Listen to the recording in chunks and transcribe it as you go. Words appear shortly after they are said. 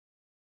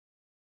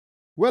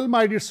Well,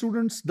 my dear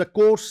students, the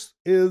course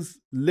is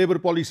Labor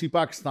Policy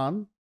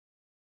Pakistan,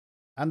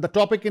 and the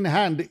topic in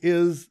hand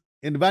is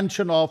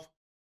invention of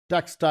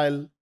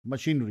textile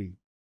machinery.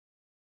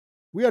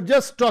 We are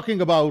just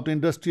talking about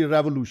Industrial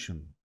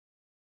Revolution,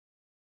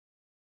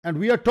 and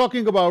we are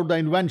talking about the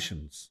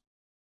inventions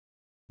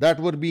that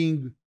were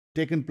being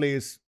taken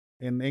place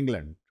in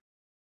England.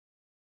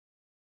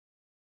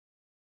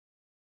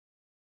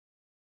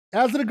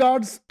 As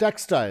regards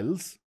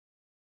textiles,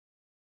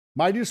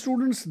 my dear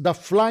students, the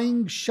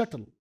flying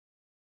shuttle,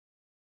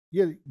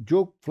 ये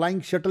जो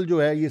flying shuttle जो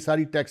है, ये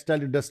सारी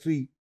textile industry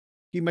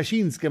की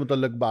machines के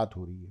मतलब बात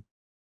हो रही है.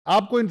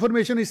 आपको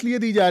इंफॉर्मेशन इसलिए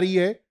दी जा रही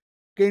है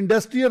कि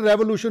industrial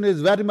revolution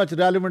is very much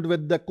relevant with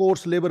the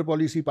course labour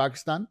policy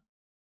Pakistan,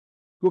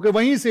 क्योंकि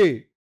वहीं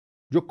से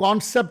जो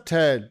कॉन्सेप्ट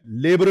है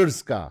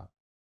लेबरर्स का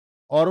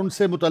और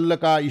उनसे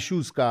मुतल्लका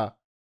इश्यूज का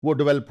वो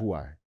डेवलप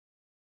हुआ है.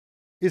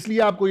 इसलिए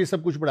आपको ये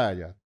सब कुछ पढ़ाया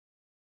जा रहा है.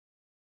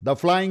 The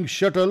flying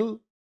shuttle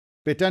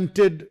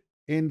patented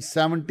in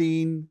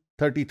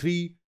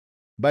 1733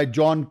 by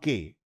John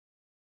Kay,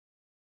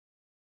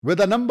 with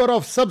a number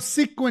of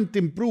subsequent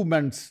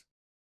improvements,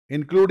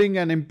 including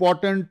an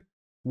important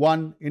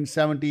one in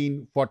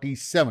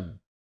 1747,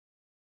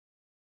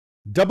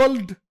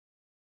 doubled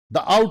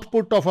the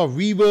output of a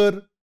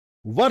weaver,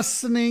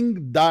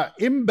 worsening the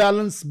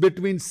imbalance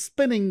between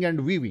spinning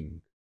and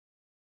weaving.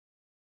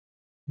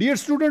 Dear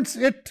students,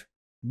 it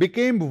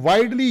became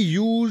widely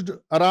used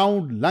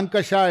around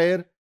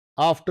Lancashire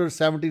after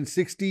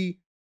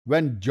 1760,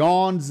 when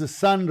John's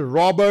son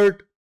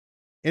Robert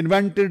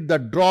invented the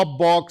drop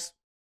box,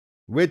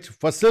 which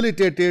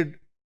facilitated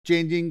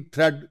changing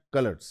thread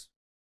colors.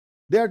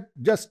 They are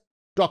just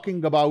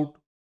talking about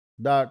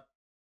the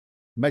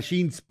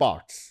machine's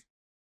parts.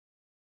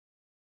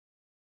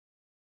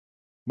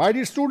 My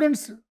dear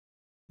students,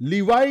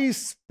 Levi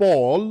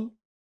Paul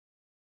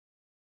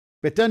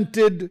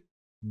patented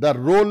the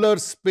roller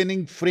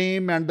spinning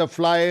frame and the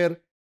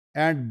flyer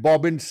and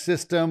bobbin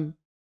system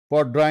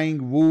for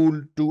drying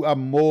wool to a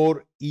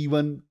more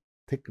even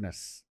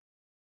thickness.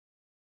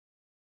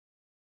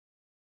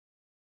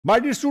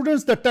 My dear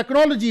students, the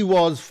technology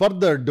was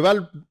further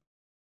developed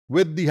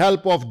with the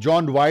help of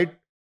John White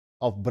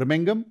of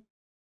Birmingham.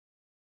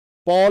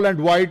 Paul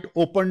and White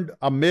opened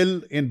a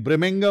mill in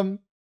Birmingham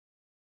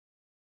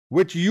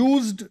which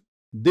used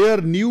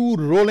their new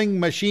rolling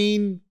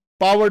machine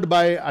powered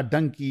by a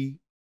donkey.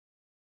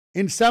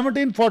 In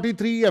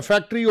 1743, a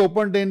factory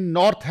opened in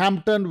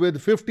Northampton with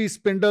 50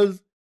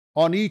 spindles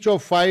on each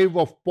of 5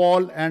 of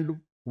Paul and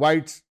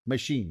White's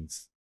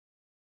machines.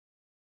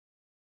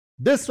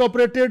 This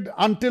operated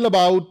until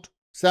about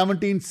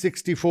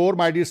 1764,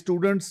 my dear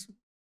students.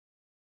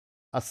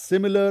 A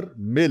similar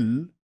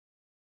mill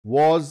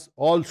was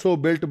also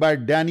built by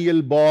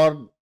Daniel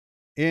Bourne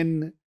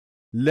in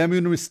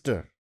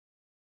Leominster,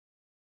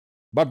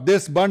 but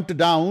this burnt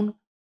down.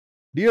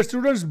 Dear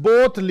students,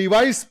 both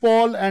Levi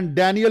Paul and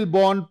Daniel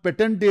Bourne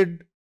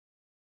patented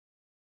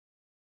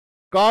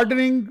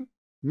carding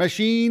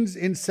machines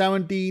in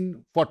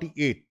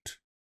 1748.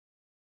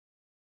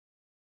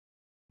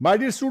 My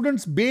dear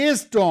students,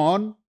 based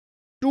on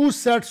 2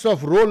 sets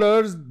of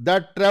rollers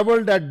that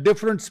traveled at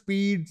different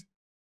speeds,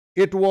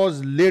 it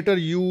was later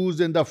used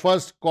in the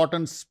first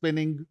cotton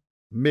spinning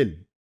mill.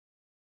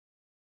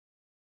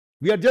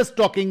 We are just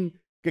talking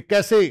कि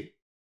कैसे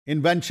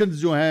inventions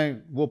जो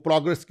हैं वो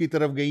progress की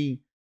तरफ गई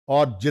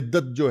और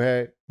जिद्दत जो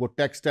है वो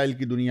टेक्सटाइल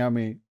की दुनिया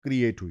में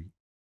क्रिएट हुई.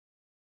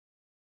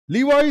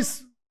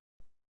 Levi's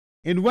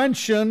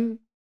invention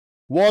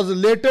was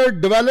later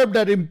developed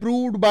and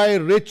improved by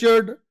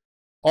Richard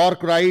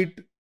Arkwright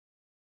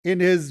in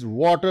his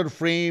water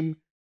frame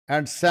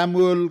and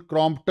Samuel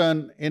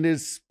Crompton in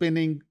his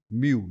spinning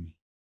mule.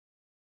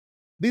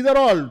 These are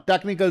all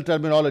technical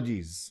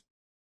terminologies.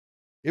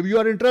 If you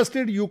are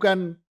interested, you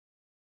can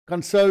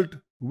consult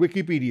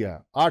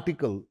Wikipedia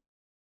article.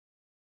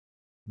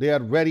 They are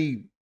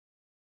very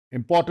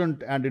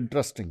important and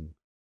interesting.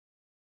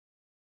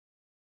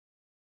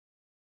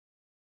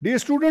 Dear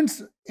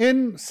students,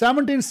 in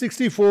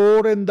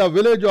 1764, in the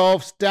village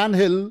of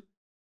Stanhill,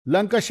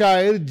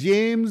 Lancashire,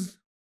 James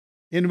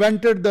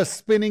invented the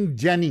spinning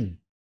jenny,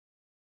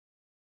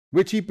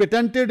 which he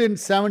patented in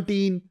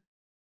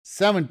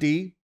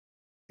 1770.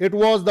 It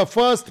was the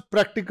first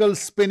practical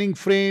spinning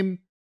frame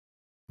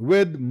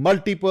with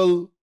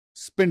multiple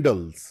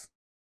spindles.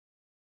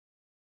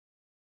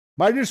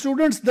 My dear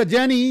students, the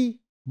jenny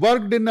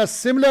worked in a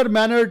similar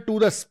manner to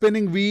the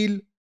spinning wheel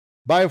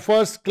by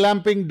first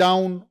clamping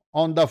down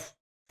on the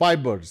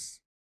fibers,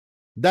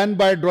 then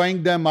by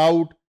drawing them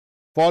out,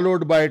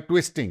 followed by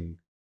twisting.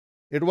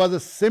 It was a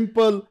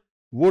simple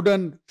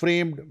wooden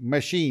framed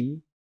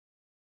machine.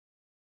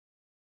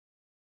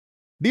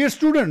 Dear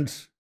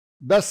students,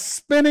 the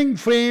spinning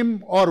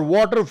frame or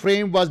water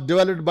frame was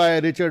developed by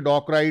Richard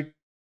Arkwright,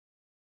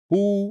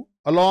 who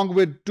along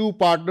with 2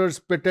 partners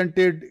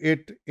patented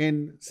it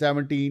in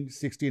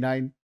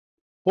 1769.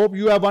 Hope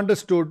you have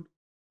understood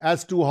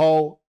as to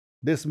how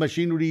this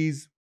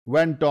machineries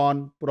went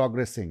on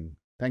progressing.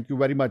 Thank you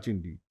very much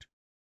indeed.